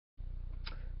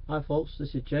Hi folks,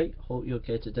 this is Jake. Hope you're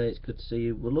okay today. It's good to see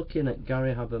you. We're looking at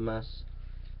Gary Habermas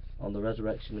on the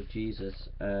resurrection of Jesus,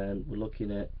 and we're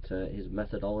looking at his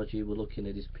methodology. We're looking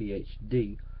at his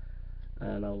PhD,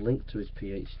 and I'll link to his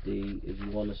PhD. If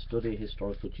you want to study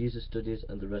historical Jesus studies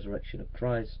and the resurrection of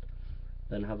Christ,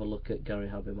 then have a look at Gary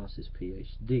Habermas's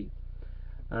PhD.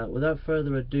 Without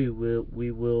further ado,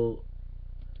 we will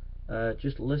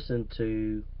just listen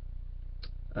to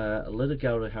a little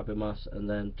Gary Habermas and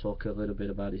then talk a little bit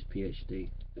about his PhD.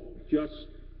 Just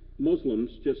Muslims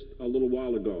just a little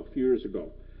while ago, a few years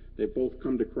ago. They both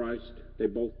come to Christ. They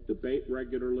both debate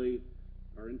regularly,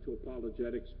 are into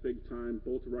apologetics big time,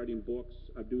 both writing books.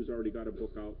 Abdu's already got a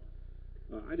book out.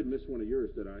 I didn't miss one of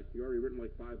yours, did I? You already written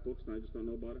like 5 books and I just don't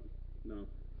know about it? No.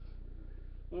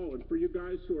 Oh, and for you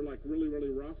guys who are like really, really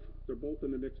rough, they're both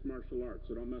in the mixed martial arts,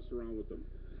 so don't mess around with them.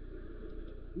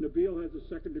 Nabil has a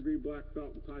 2nd-degree black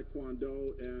belt in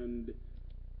Taekwondo, and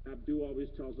Abdu always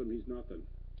tells him he's nothing.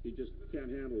 He just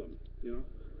can't handle him, you know?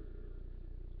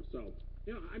 So,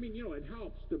 I mean, it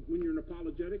helps when you're in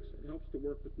apologetics, it helps to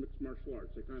work with mixed martial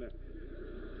arts. They kind of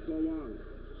go along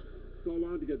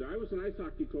together. I was an ice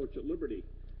hockey coach at Liberty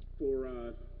for,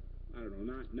 I don't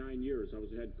know, 9 years. I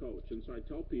was a head coach. And so I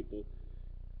tell people,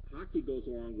 hockey goes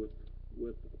along with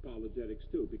apologetics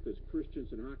too, because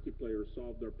Christians and hockey players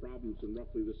solve their problems in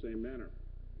roughly the same manner.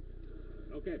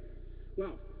 Okay,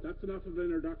 well, that's enough of an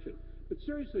introduction. But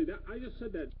seriously, I just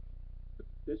said that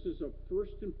this is of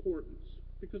first importance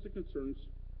because it concerns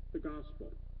the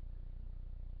gospel.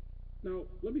 Now,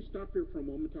 let me stop here for a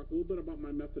moment, talk a little bit about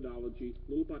my methodology, a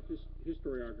little about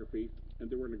historiography, and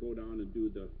then we're going to go down and do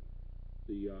the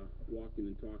walking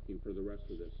and talking for the rest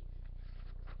of this.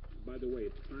 By the way,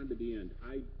 it's time to the end.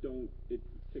 It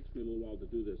takes me a little while to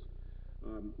do this.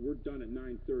 We're done at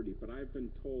 9:30, but I've been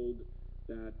told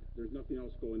that there's nothing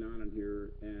else going on in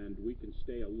here, and we can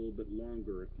stay a little bit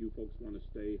longer if you folks want to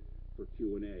stay for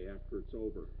Q&A after it's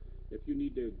over. If you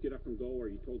need to get up and go, or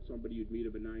you told somebody you'd meet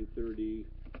them at 9:30,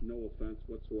 no offense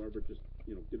whatsoever, just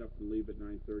get up and leave at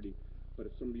 9:30. But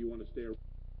if some of you want to stay around,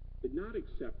 did not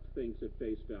accept things at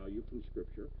face value from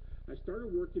Scripture. I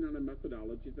started working on a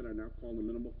methodology that I now call the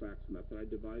minimal facts method. I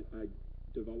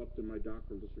developed in my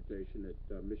doctoral dissertation at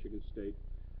Michigan State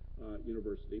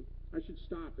University. I should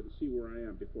stop and see where I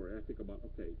am before I think about,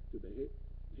 okay, do they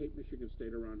hate Michigan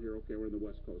State around here? Okay, we're in the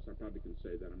West Coast. I probably can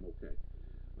say that I'm okay.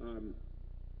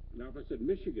 Now, if I said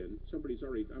Michigan,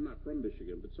 I'm not from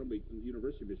Michigan, but the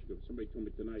University of Michigan, somebody told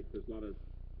me tonight there's a lot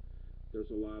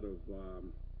of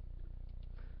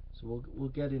So we'll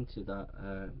get into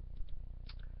that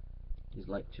his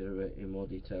lecture in more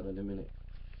detail in a minute.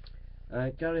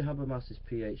 Gary Habermas's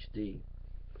PhD.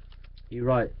 He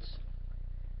writes,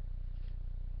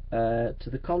 to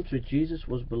the contrary, Jesus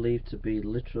was believed to be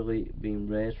literally being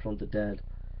raised from the dead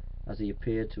as he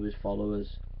appeared to his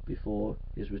followers before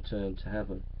his return to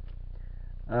heaven.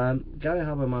 Gary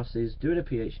Habermas is doing a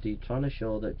PhD trying to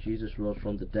show that Jesus rose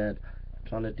from the dead,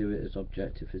 trying to do it as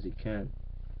objective as he can.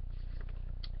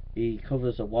 He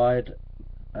covers a wide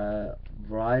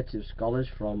variety of scholars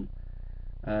from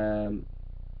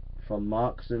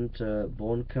Markson to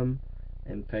Bornkamm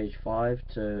in page 5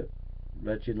 to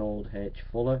Reginald H.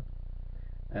 Fuller,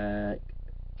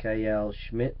 K.L.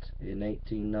 Schmidt in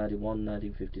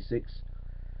 1891-1956,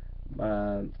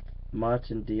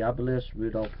 Martin Diabolus,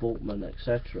 Rudolf Bultmann,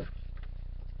 etc.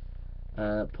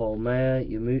 Paul Mayer,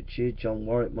 Yamuchi, John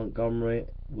Warwick Montgomery,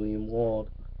 William Ward.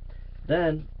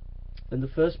 Then, in the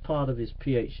first part of his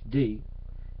PhD,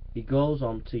 he goes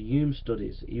on to Hume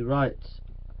studies. He writes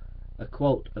a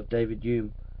quote of David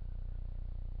Hume: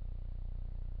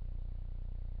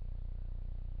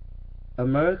 "A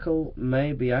miracle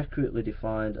may be accurately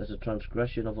defined as a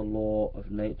transgression of a law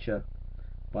of nature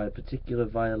by a particular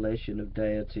violation of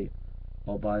deity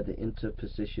or by the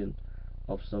interposition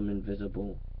of some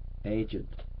invisible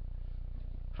agent."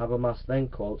 Habermas then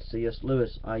quotes C.S.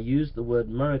 Lewis: "I use the word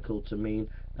miracle to mean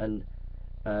an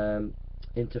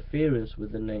interference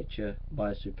with the nature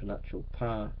by a supernatural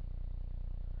power."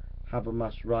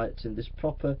 Habermas writes, in this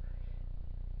paper,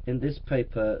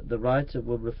 the writer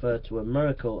will refer to a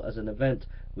miracle as an event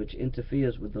which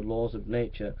interferes with the laws of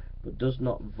nature but does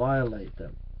not violate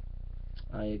them.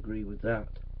 I agree with that.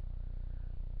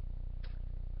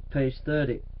 Page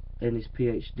 30 in his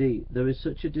PhD, there is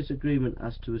such a disagreement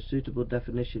as to a suitable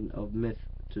definition of myth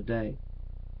today.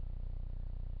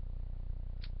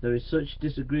 There is such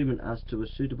disagreement as to a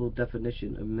suitable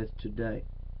definition of myth today.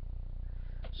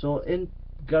 So in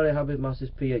Gary Habermas's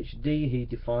PhD, he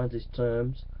defines his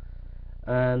terms,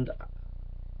 and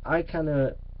I kind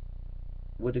of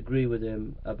would agree with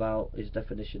him about his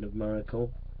definition of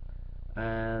miracle,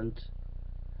 and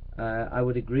I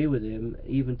would agree with him.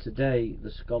 Even today, the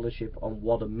scholarship on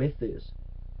what a myth is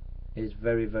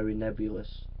very, very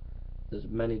nebulous. There's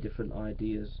many different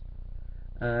ideas.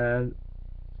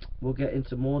 We'll get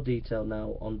into more detail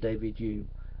now on David Hume,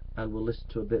 and we'll listen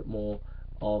to a bit more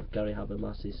of Gary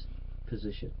Habermas's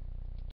position.